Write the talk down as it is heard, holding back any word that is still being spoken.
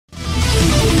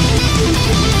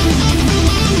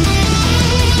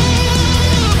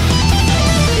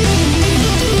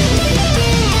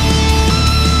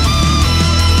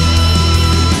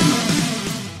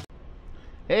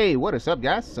what is up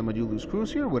guys, Soma I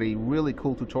Cruise here with a really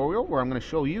cool tutorial where I'm going to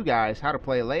show you guys how to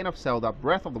play Legend of Zelda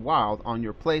Breath of the Wild on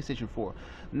your PlayStation 4.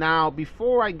 Now,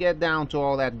 before I get down to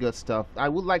all that good stuff, I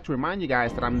would like to remind you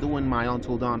guys that I'm doing my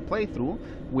Until Dawn playthrough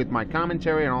with my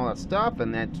commentary and all that stuff,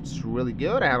 and that's really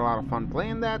good. I had a lot of fun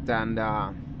playing that, and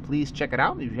please check it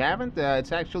out if you haven't.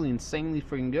 It's actually insanely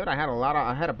freaking good. I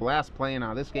had a blast playing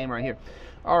this game right here.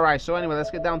 Alright, so anyway,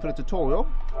 let's get down to the tutorial.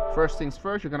 First things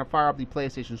first, you're going to fire up the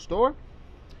PlayStation Store.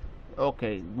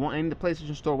 Okay, in the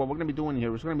PlayStation Store, what we're going to be doing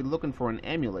here is we're going to be looking for an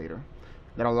emulator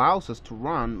that allows us to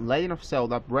run Legend of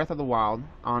Zelda Breath of the Wild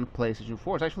on PlayStation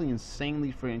 4. It's actually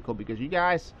insanely freaking cool because you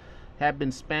guys have been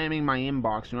spamming my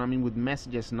inbox, you know what I mean, with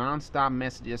messages, non-stop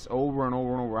messages over and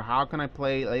over and over. How can I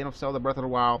play Legend of Zelda Breath of the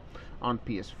Wild on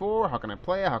PS4? How can I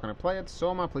play it? How can I play it?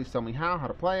 Soma, please tell me how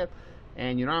to play it.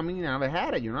 And you know what I mean? I never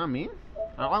had it, you know what I mean?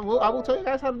 I will tell you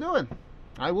guys how to do it.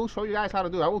 I will show you guys how to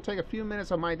do it. I will take a few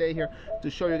minutes of my day here to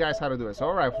show you guys how to do it. So,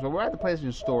 alright, so we're at the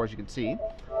PlayStation Store, as you can see.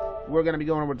 We're going to be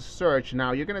going over to search.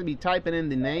 Now, you're going to be typing in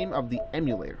the name of the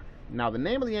emulator. Now, the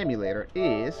name of the emulator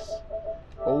is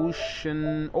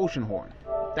Oceanhorn.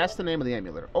 That's the name of the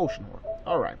emulator, Oceanhorn.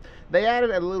 Alright. They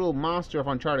added a little monster of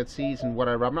Uncharted Seas and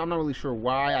whatever. I'm not really sure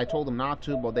why. I told them not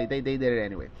to, but they did it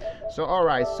anyway. So,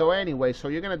 alright. So, anyway, so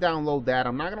you're going to download that.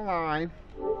 I'm not going to lie.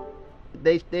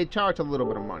 They charge a little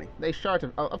bit of money. They charge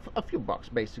a few bucks,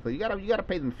 basically. You gotta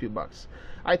pay them a few bucks.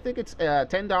 I think it's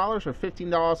 $10 or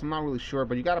 $15. I'm not really sure,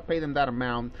 but you gotta pay them that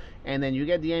amount, and then you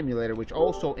get the emulator, which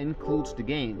also includes the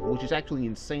game, which is actually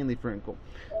insanely freaking cool.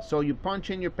 So you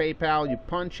punch in your PayPal, you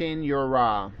punch in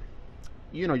your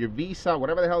you know, your Visa,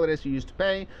 whatever the hell it is you used to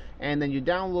pay, and then you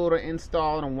download it,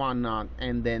 install it, and whatnot,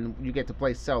 and then you get to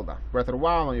play Zelda Breath of the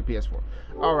Wild on your PS4.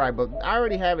 Alright, but I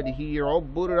already have it here all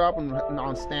booted up and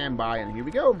on standby, and here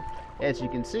we go. As you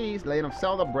can see, it's Legend of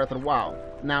Zelda Breath of the Wild.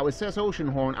 Now, it says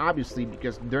Oceanhorn, obviously,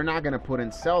 because they're not going to put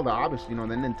in Zelda. Obviously, you know,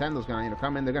 the Nintendo's going to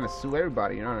come in, they're going to sue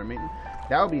everybody, you know what I mean?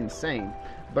 That would be insane.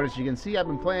 But as you can see, I've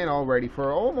been playing already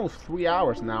for almost 3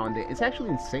 hours now, and it's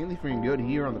actually insanely freaking good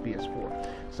here on the PS4.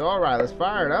 So, alright, let's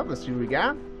fire it up. Let's see what we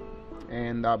got.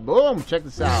 And, boom, check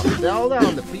this out. Zelda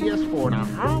on the PS4. Now,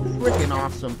 how freaking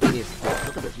awesome is this?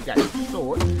 Look at this. You got your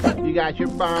sword, you got your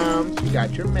bombs, you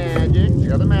got your magic. You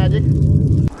got the magic.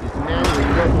 Use the magic.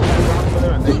 You go over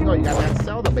there, and there you go. You got that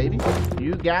Zelda, baby.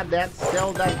 You got that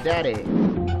Zelda daddy.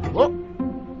 Whoop.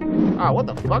 Oh, what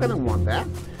the fuck? I didn't want that.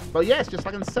 But yeah, it's just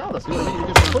like in Zelda, see what I mean?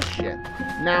 You just push shit.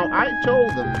 Now, I told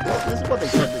them, this is what they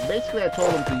said. Basically, I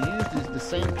told them to use the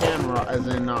same camera as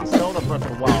in Zelda Breath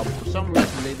of the Wild. For some reason,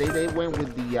 they went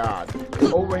with the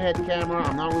overhead camera.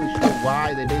 I'm not really sure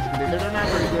why. They're not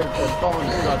very good at following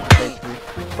instructions, basically.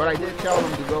 But I did tell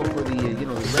them to go for the, you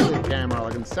know, the regular camera,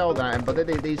 like in Zelda, but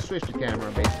they switched the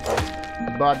camera, basically.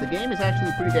 But the game is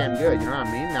actually pretty damn good, you know what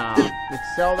I mean?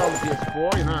 It's Zelda on the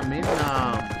PS4, you know what I mean?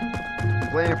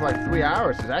 Playing it for like 3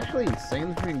 hours is actually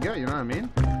insanely freaking good, you know what I mean?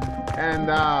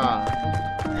 And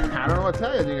I don't know what to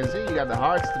tell you. As you can see, you got the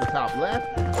hearts to the top left.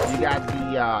 You got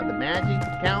the magic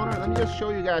counter. Let me just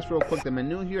show you guys real quick the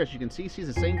menu here. As you can see, it's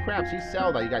the same crap. See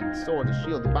Zelda. You got the sword, the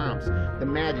shield, the bombs, the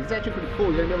magic. It's actually pretty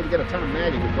cool. You're gonna be able to get a ton of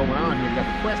magic going on here. You got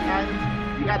the quest items.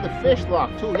 You got the fish lock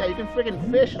too. Yeah, you can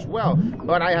freaking fish as well.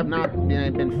 But I have not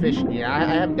been fishing yet. I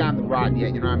haven't gotten the rod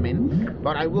yet, you know what I mean?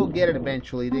 But I will get it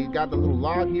eventually. They got the little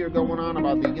log here going on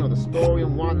about the, you know, the story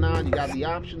and whatnot. You got the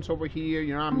options over here,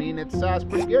 you know what I mean? It's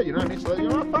pretty good, you know what I mean? So, you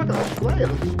know what, fuck it, let's play it.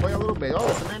 Let's just play a little bit. Oh,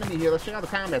 there's an enemy here. Let's check out the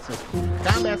combat system.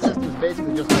 Combat system is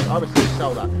basically just like, obviously,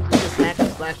 Zelda. You just hack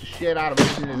and slash the shit out of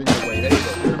everything that's in your way. There you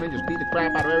go. You know what I mean? Just beat the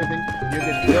crap out of everything. You're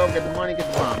good to go. Get the money,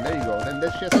 get the bomb. There you go. Then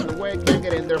this shit's in the way. Can't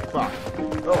get in there. Fuck.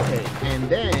 Okay, and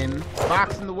then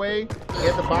box in the way,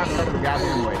 get the box out of the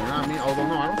goddamn way, you know what I mean? Although,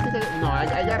 no, I don't think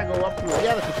I gotta go up through,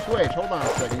 yeah, there's a switch, hold on a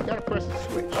second, you gotta press the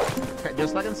switch,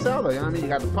 just like in Zelda, you know what I mean? You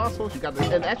got the puzzles, you got the,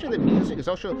 and actually the music is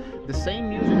also the same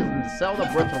music as in Zelda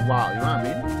Breath of the Wild, you know what I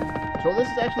mean? So this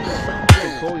is actually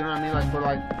pretty cool, you know what I mean? Like for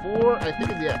like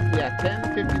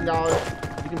 $10,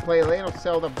 $15, you can play Legend of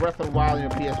Zelda Breath of the Wild on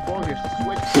your PS4. Here's the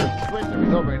switch, there we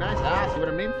go, very nice. See what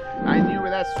I mean? I knew where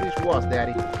that switch was,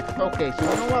 daddy. Okay, so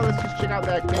you know what, let's just check out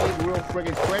that cave real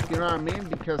friggin' quick, you know what I mean?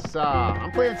 Because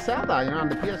I'm playing Zelda, you know, on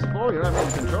the PS4, you know what I mean?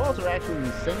 The controls are actually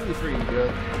insanely pretty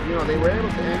good. You know, they were able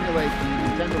to emulate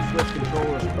the Nintendo Switch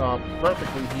controllers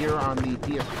perfectly here on the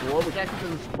PS4, which actually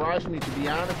doesn't surprise me, to be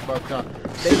honest, but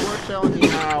they were telling me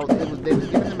how they was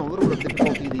giving them a little bit of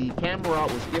difficulty. The camera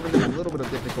was giving them a little bit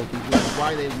of difficulty, which is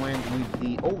why they went with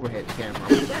the overhead camera.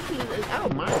 Which is actually, I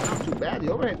don't mind, it's not too bad.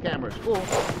 The overhead camera is cool.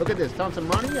 Look at this, tons of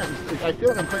money. I feel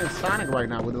like I'm playing Sonic right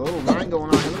now with a little line going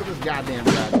on. And look at this goddamn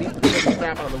guy. Beat the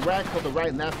crap out of the red, put the right,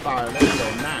 and that's fire. There you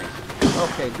go, nice.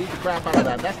 Okay, beat the crap out of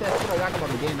that. That's what I like about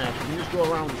the game, actually. You just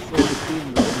go around with the sword and speed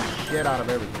and the shit out of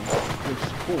everything, which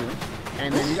is cool.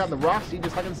 And then you got the rocks, you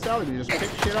just like in Zelda, you just pick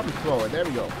shit up and throw it. There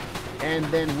we go. And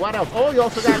then what else? Oh, you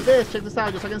also got this. Check this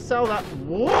out, just like in Zelda.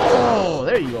 Whoa!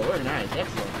 There you go. Very nice.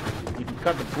 Excellent. You can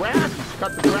cut the grass. You just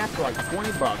cut the grass for like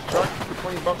 20 bucks. Charge for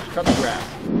 20 bucks to cut the grass.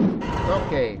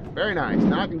 Okay, very nice.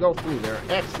 Now I can go through there.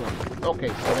 Excellent. Okay,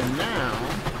 so then now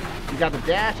you got the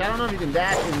dash. I don't know if you can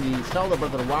dash in the Zelda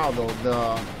Breath of the Wild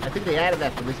though. I think they added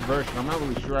that for this version. I'm not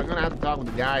really sure. I'm gonna have to talk with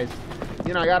the guys.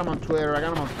 You know, I got them on Twitter. I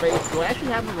got them on Facebook. I actually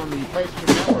have them on the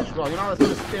PlayStation Network as well. You know, let's do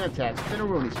the spin attack.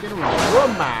 Spin-a-rooney.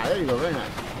 Boom-a. There you go. Very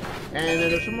nice. And then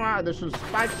there's some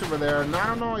spikes over there, and I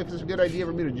don't know if it's a good idea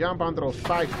for me to jump onto those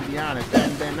spikes, to be honest.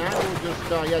 And then I will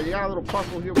just, yeah, you got a little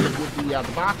puzzle here with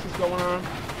the boxes going on.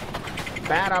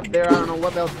 Bat up there, I don't know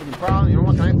what else is the problem. You know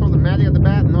what, can I throw the magic at the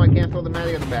bat? No, I can't throw the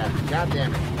magic at the bat. God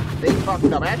damn it. They fucked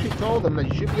up. I actually told them that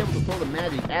you should be able to throw the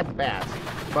magic at the bats,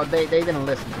 but they didn't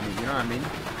listen to me, you know what I mean?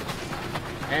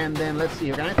 And then, let's see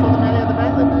here. Can I throw the magic at the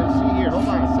bat? Let's see here. Hold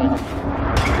on a second.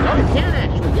 No, you can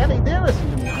actually. Yeah, they did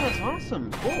listen to me. Oh, that's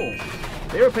awesome. Cool.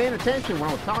 They were paying attention when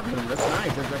I was talking to them. That's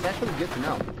nice. That's actually good to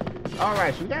know.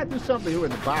 Alright, so we gotta do something here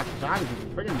with the boxes. Obviously,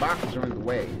 the friggin' boxes are in the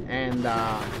way. And,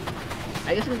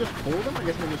 I guess we can just pull them. I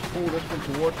guess we can just pull this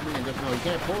one towards me and just, no, you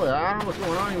can't pull it. I don't know what's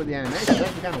going on here with the animation. It's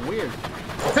actually kind of weird.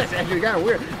 It's actually kind of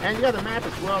weird. And you got the map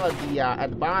as well at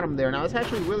the bottom there. Now, it's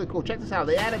actually really cool. Check this out.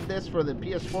 They added this for the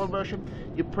PS4 version.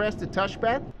 You press the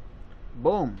touchpad.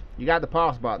 Boom. You got the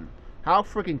pause button. How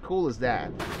freaking cool is that?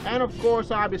 And of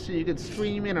course, obviously, you can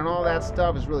stream in and all that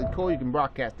stuff is really cool. You can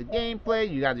broadcast the gameplay.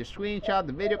 You got your screenshot,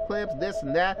 the video clips, this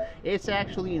and that. It's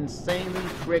actually insanely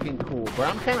freaking cool. But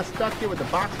I'm kind of stuck here with the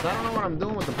boxes. I don't know what I'm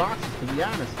doing with the boxes, to be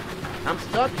honest. I'm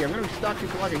stuck here. I'm going to be stuck here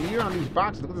for like a year on these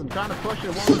boxes because I'm trying to push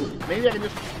it. Maybe I can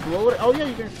just explode it. Oh, yeah,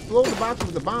 you can explode the boxes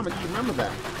with the bomb. I just remember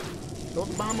that. Throw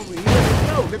the bomb over here. There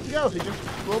you go. Good to go. So you just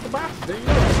explode the boxes. There you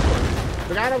go.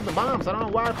 Forgot about the bombs. I don't know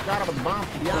why I forgot about the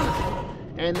bombs, to be honest.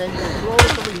 And then you can throw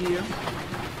it over here.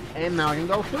 And now I can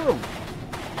go through.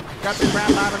 Got the crap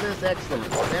out of this. Excellent.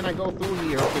 Then I go through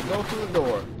here. Okay, go through the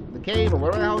door. The cave or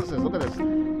whatever the hell this is. Look at this.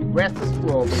 Rest is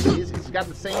scroll, baby. It's got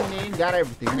the same name, got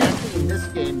everything. And actually in this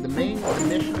game, the main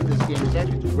mission of this game is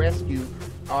actually to rescue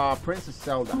Princess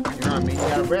Zelda. You know what I mean? You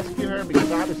gotta rescue her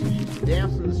because obviously she's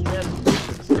dancing the stress.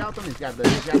 He's a skeleton. He's got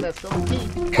that silver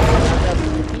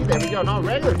key. There we go. No,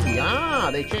 regular key. Ah,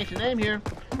 they changed the name here.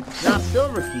 Not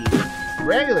silver key.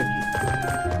 Regular key.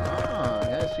 Ah,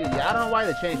 yeah, see. I don't know why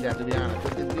they changed that, to be honest.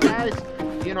 But the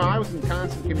guys, you know, I was in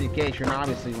constant communication,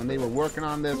 obviously, when they were working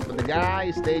on this. But the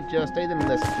guys, they didn't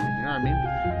listen to me. You know what I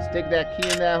mean? Stick that key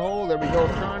in that hole. There we go.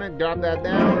 Turn it. Drop that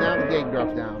down. Now the gate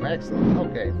drops down. Excellent.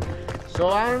 Okay. So,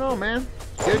 I don't know, man.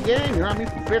 Good game, you know what I mean?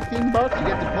 For 15 bucks, you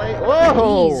get to play.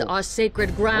 Whoa! These are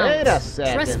sacred grounds. Wait a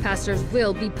second. Trespassers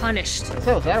will be punished.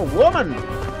 So, is that a woman?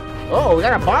 Oh, we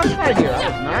got a boss fight here. I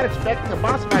was not expecting a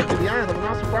boss fight, to be honest. I'm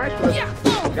not surprised for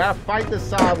this. We gotta fight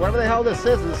this, whatever the hell this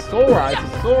is. It's Sora. It's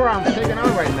a Sora I'm taking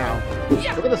on right now.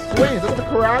 Look at the swings. Look at the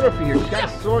choreography here. She's got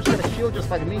a sword. She's got a shield just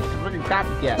like me. She's a freaking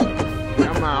copycat.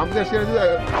 Come on, I'm just gonna do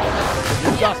that.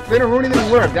 This spin-a-rooney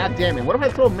didn't work. God damn it. What if I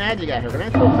throw magic at her? Can I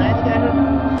throw magic at her?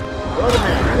 Throw the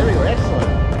magic. There we go. Excellent.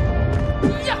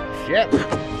 Shit.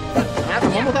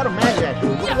 I'm almost out of magic, actually.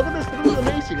 Look at this. This is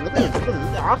amazing. Look at this. This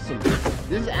is awesome.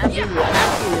 This is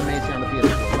absolutely amazing on the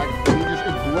PS4. Like,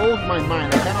 it blows my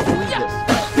mind. I cannot believe this.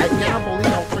 I cannot believe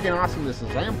how freaking awesome this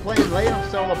is. I am playing Legend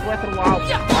of Zelda Breath of the Wild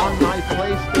on my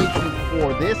PlayStation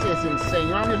 4. This is insane. You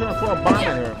know, I'm just gonna throw a bomb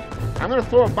at her. I'm gonna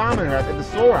throw a bomb at her at the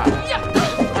Sora.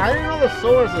 I didn't know the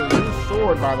Sora's a new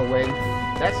sword, by the way.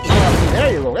 That's not.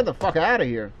 There you go. Get the fuck out of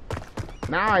here.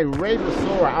 Now I raid the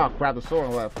Sora. Oh crap, the Sora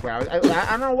left. Crap. I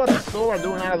don't know what the Sora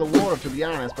doing out of the water, to be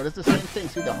honest, but it's the same thing.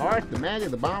 See the heart, the magic,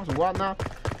 the bombs, and whatnot.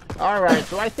 Alright,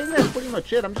 so I think that's pretty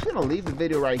much it. I'm just gonna leave the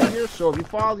video right here. So if you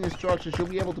follow the instructions, you'll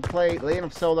be able to play Legend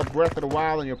of Zelda Breath of the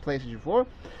Wild on your PlayStation 4.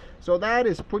 So that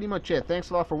is pretty much it.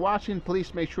 Thanks a lot for watching.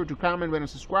 Please make sure to comment, rate, and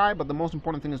subscribe. But the most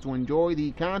important thing is to enjoy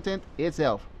the content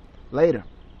itself. Later.